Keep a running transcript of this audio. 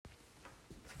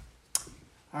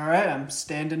All right, I'm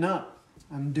standing up.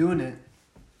 I'm doing it.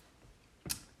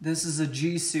 This is a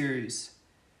G series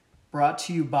brought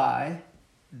to you by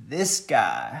this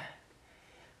guy.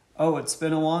 Oh, it's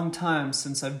been a long time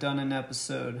since I've done an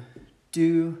episode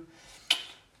due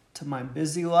to my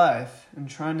busy life and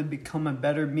trying to become a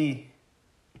better me.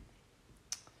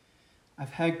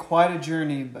 I've had quite a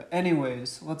journey, but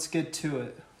anyways, let's get to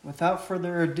it. Without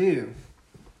further ado,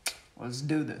 let's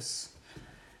do this.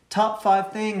 Top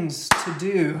 5 things to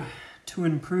do to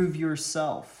improve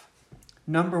yourself.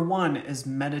 Number 1 is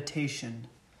meditation.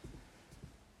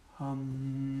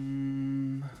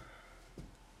 No,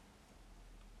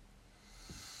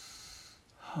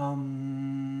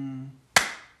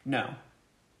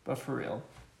 but for real.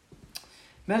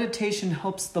 Meditation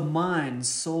helps the mind,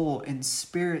 soul, and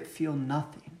spirit feel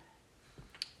nothing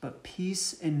but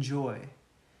peace and joy.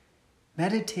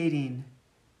 Meditating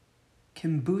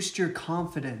can boost your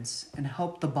confidence and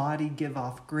help the body give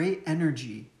off great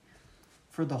energy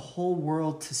for the whole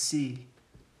world to see.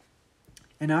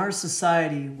 In our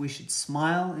society, we should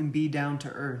smile and be down to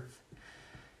earth,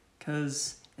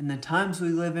 because in the times we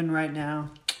live in right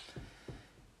now,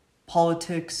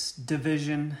 politics,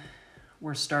 division,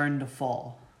 we're starting to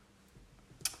fall.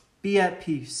 Be at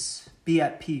peace, be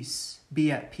at peace, be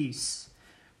at peace.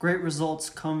 Great results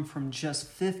come from just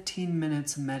 15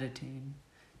 minutes of meditating.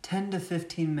 10 to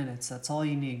 15 minutes, that's all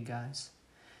you need, guys.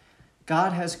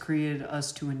 God has created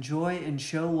us to enjoy and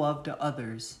show love to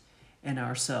others and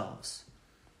ourselves.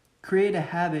 Create a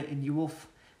habit and you will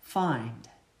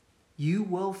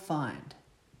find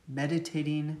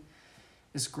meditating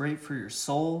is great for your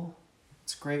soul,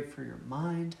 it's great for your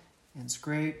mind, and it's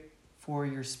great for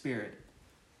your spirit.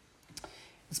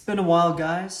 It's been a while,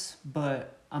 guys,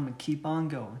 but I'm going to keep on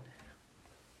going.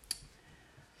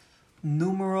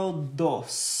 Numero 2.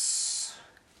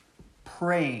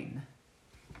 Praying.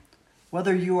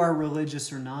 Whether you are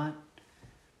religious or not,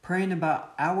 praying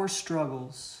about our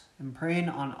struggles and praying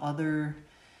on other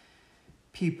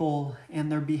people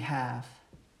and their behalf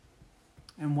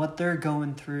and what they're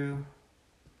going through.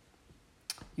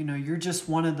 You know, you're just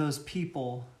one of those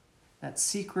people that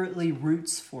secretly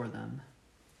roots for them.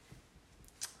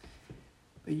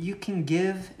 But you can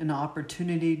give an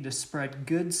opportunity to spread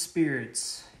good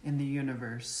spirits in the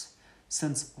universe.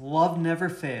 Since love never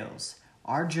fails,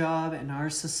 our job in our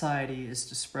society is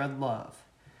to spread love.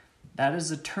 That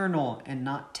is eternal and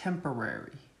not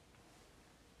temporary.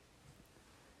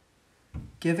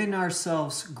 Giving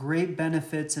ourselves great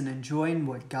benefits and enjoying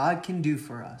what God can do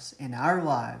for us in our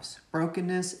lives,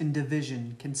 brokenness and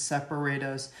division can separate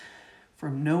us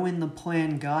from knowing the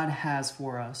plan God has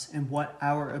for us and what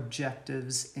our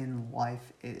objectives in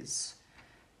life is.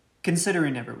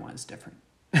 Considering everyone is different.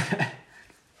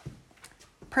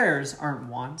 Prayers aren't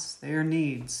wants, they are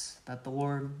needs that the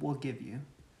Lord will give you.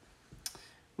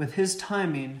 With His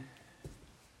timing,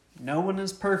 no one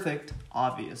is perfect,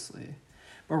 obviously,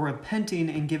 but repenting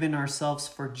and giving ourselves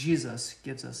for Jesus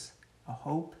gives us a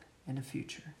hope and a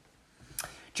future.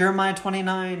 Jeremiah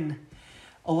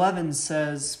 29:11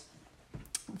 says,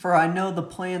 "For I know the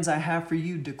plans I have for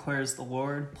you, declares the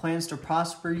Lord, plans to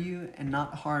prosper you and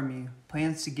not harm you,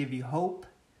 plans to give you hope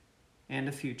and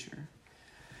a future."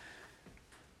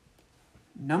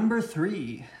 Number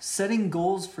 3, setting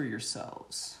goals for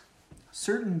yourselves.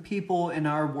 Certain people in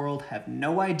our world have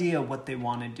no idea what they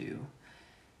want to do.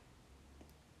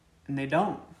 And they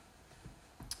don't.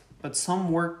 But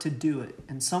some work to do it,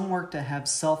 and some work to have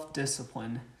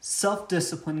self-discipline.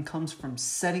 Self-discipline comes from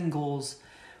setting goals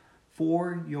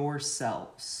for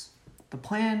yourselves. The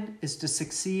plan is to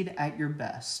succeed at your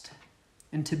best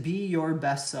and to be your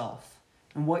best self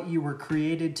and what you were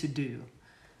created to do.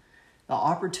 The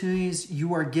opportunities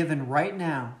you are given right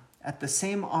now at the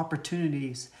same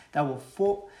opportunities that will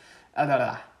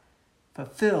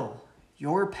fulfill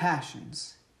your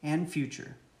passions and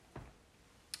future.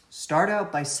 Start out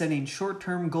by setting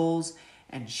short-term goals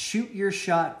and shoot your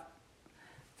shot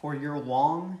for your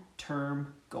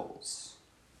long-term goals.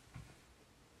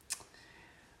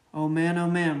 Oh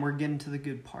man, we're getting to the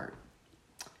good part.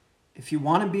 If you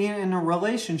want to be in a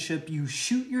relationship, you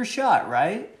shoot your shot,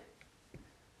 right?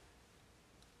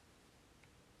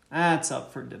 That's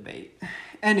up for debate.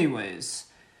 Anyways,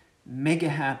 make it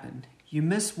happen. You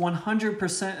miss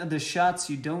 100% of the shots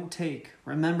you don't take.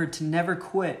 Remember to never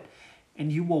quit,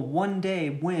 and you will one day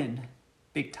win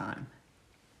big time.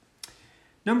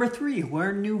 Number 3,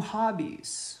 learn new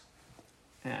hobbies.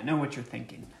 And I know what you're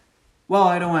thinking. Well,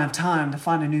 I don't have time to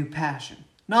find a new passion.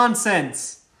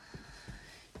 Nonsense!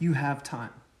 You have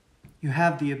time. You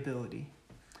have the ability.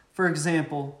 For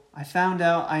example, I found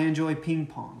out I enjoy ping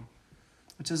pong.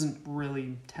 which isn't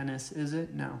really tennis, is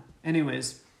it? No.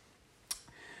 Anyways,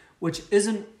 which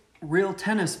isn't real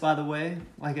tennis, by the way.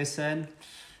 Like I said,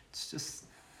 it's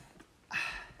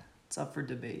up for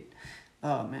debate.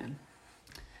 Oh, man.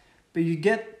 But you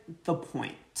get the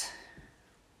point.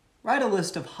 Write a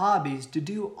list of hobbies to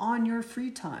do on your free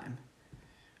time.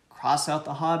 Cross out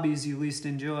the hobbies you least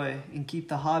enjoy and keep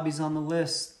the hobbies on the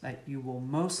list that you will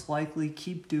most likely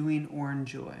keep doing or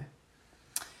enjoy.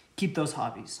 Keep those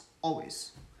hobbies,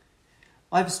 always.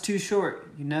 Life is too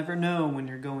short. You never know when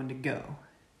you're going to go.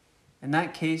 In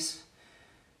that case,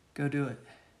 go do it.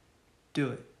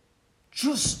 Do it.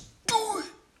 Just do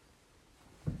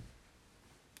it.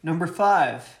 Number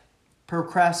 5,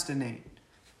 procrastinate.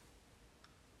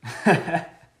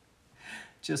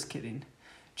 Just kidding.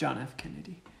 John F.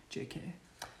 Kennedy, JK.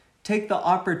 Take the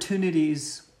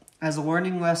opportunities as a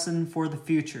learning lesson for the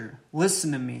future.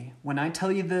 Listen to me. When I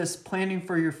tell you this, planning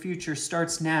for your future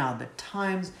starts now. The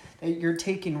times that you're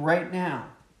taking right now.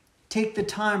 Take the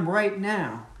time right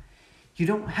now. You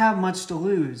don't have much to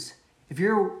lose. If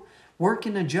you're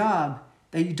working a job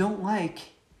that you don't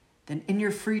like, then in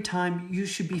your free time, you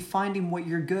should be finding what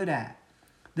you're good at.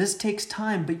 This takes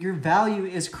time, but your value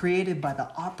is created by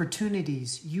the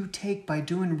opportunities you take by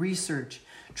doing research,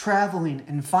 traveling,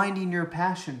 and finding your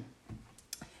passion.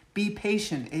 Be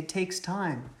patient. It takes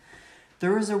time.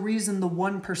 There is a reason the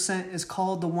 1% is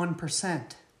called the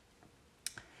 1%.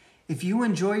 If you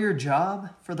enjoy your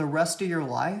job for the rest of your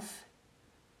life,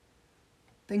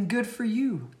 then good for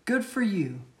you. Good for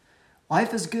you.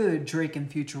 Life is good, Drake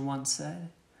and Future once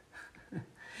said.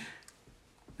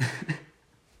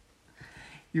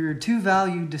 You're too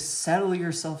valued to settle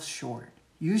yourself short.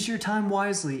 Use your time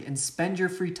wisely and spend your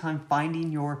free time finding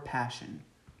your passion.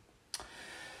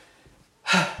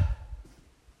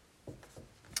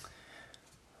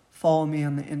 Follow me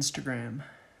on the Instagram,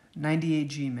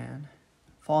 98gman.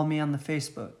 Follow me on the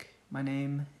Facebook. My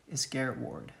name is Garrett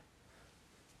Ward.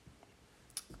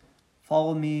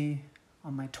 Follow me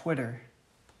on my Twitter.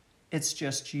 It's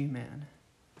just G-Man.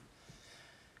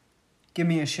 Give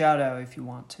me a shout out if you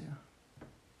want to.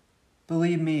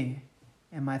 Believe me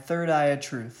in my third eye of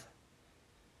truth.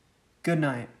 Good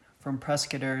night from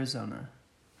Prescott, Arizona.